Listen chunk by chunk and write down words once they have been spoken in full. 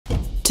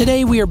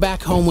Today we are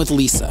back home with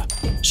Lisa.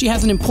 She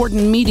has an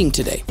important meeting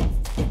today.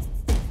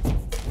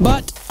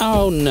 But,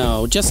 oh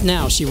no, just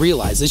now she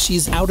realizes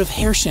she's out of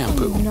hair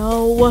shampoo. Oh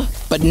no.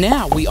 But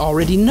now we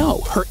already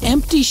know her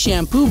empty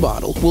shampoo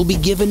bottle will be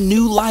given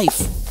new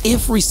life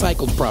if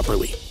recycled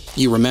properly.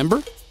 You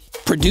remember?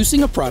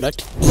 Producing a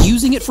product,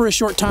 using it for a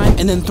short time,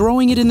 and then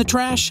throwing it in the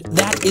trash,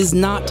 that is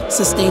not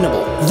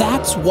sustainable.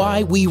 That's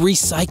why we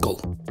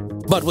recycle.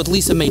 But what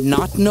Lisa may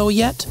not know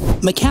yet,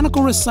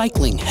 mechanical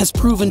recycling has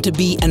proven to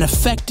be an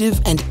effective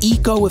and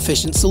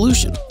eco-efficient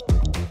solution.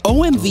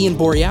 OMV and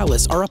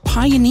Borealis are a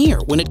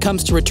pioneer when it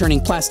comes to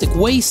returning plastic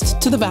waste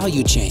to the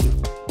value chain.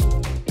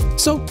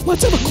 So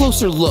let's have a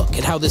closer look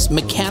at how this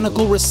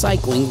mechanical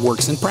recycling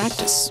works in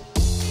practice.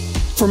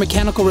 For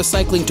mechanical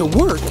recycling to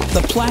work,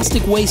 the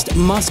plastic waste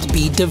must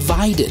be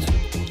divided.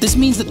 This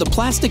means that the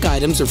plastic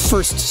items are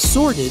first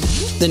sorted,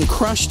 then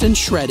crushed and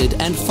shredded,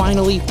 and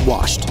finally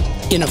washed.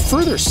 In a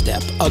further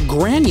step, a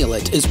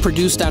granulate is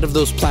produced out of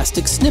those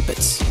plastic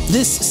snippets.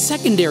 This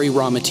secondary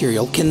raw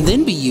material can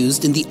then be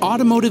used in the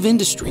automotive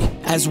industry,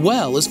 as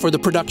well as for the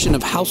production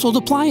of household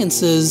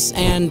appliances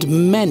and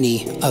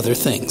many other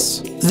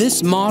things.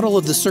 This model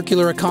of the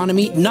circular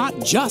economy not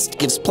just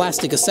gives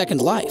plastic a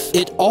second life,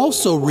 it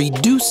also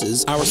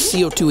reduces our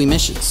CO2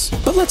 emissions.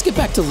 But let's get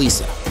back to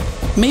Lisa.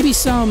 Maybe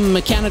some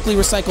mechanically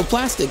recycled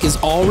plastic is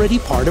already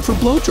part of her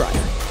blow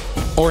dryer.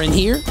 Or in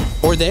here,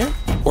 or there,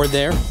 or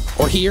there,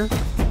 or here.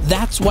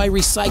 That's why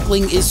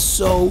recycling is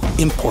so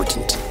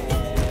important.